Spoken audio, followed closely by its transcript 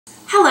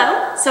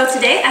Hello! So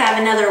today I have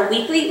another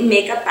weekly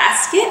makeup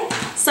basket.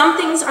 Some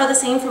things are the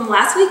same from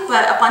last week,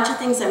 but a bunch of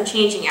things I'm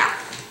changing out.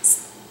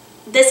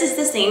 This is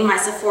the same, my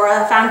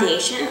Sephora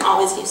foundation,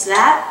 always use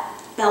that.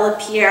 Bella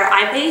Pierre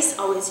eye base,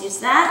 always use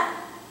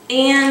that.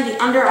 And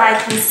the under eye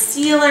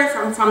concealer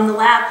from the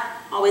lab,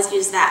 always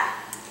use that.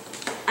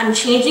 I'm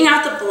changing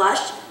out the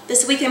blush.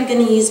 This week I'm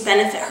going to use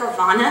Benefit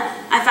Hervana.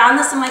 I found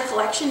this in my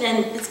collection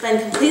and it's been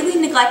completely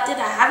neglected.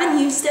 I haven't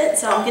used it,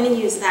 so I'm going to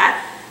use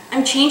that.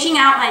 I'm changing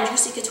out my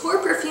Juicy Couture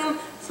perfume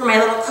for my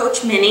little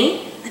Coach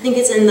Mini. I think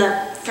it's in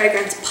the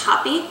fragrance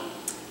Poppy.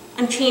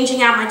 I'm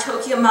changing out my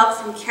Tokyo Milk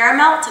from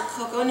Caramel to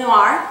Coco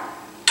Noir.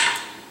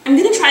 I'm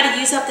going to try to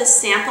use up this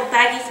sample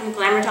baggie from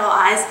Glamour Doll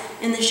Eyes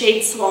in the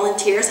shade Swollen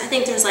Tears. I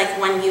think there's like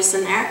one use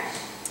in there.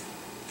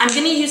 I'm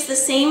going to use the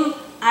same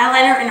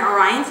eyeliner in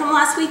Orion from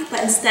last week,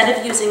 but instead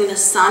of using the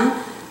Sun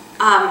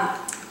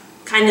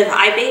kind of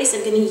eye base,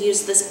 I'm going to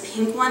use this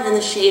pink one in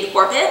the shade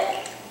Orbit.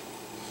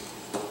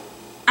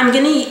 I'm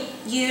going to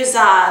use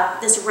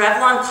this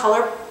Revlon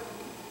Color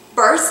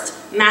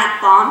Burst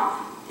Matte Balm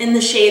in the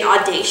shade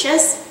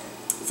Audacious.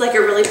 It's like a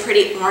really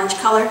pretty orange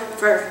color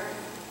for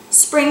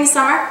spring,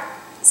 summer.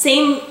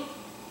 Same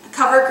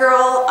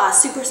CoverGirl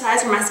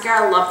Supersize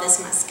Mascara. I love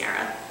this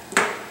mascara.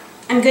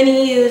 I'm going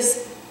to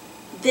use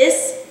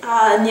this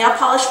nail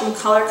polish from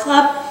Color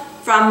Club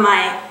from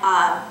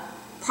my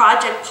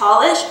Project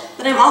Polish,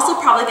 but I'm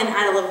also probably going to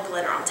add a little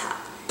glitter on top.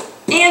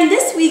 And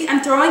this week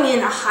I'm throwing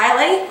in a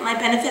highlight, my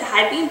Benefit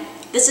High Beam.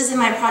 This is in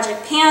my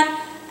Project Pan,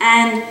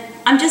 and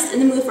I'm just in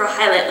the mood for a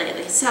highlight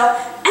lately. So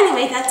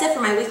anyway, that's it for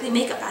my weekly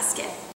makeup basket.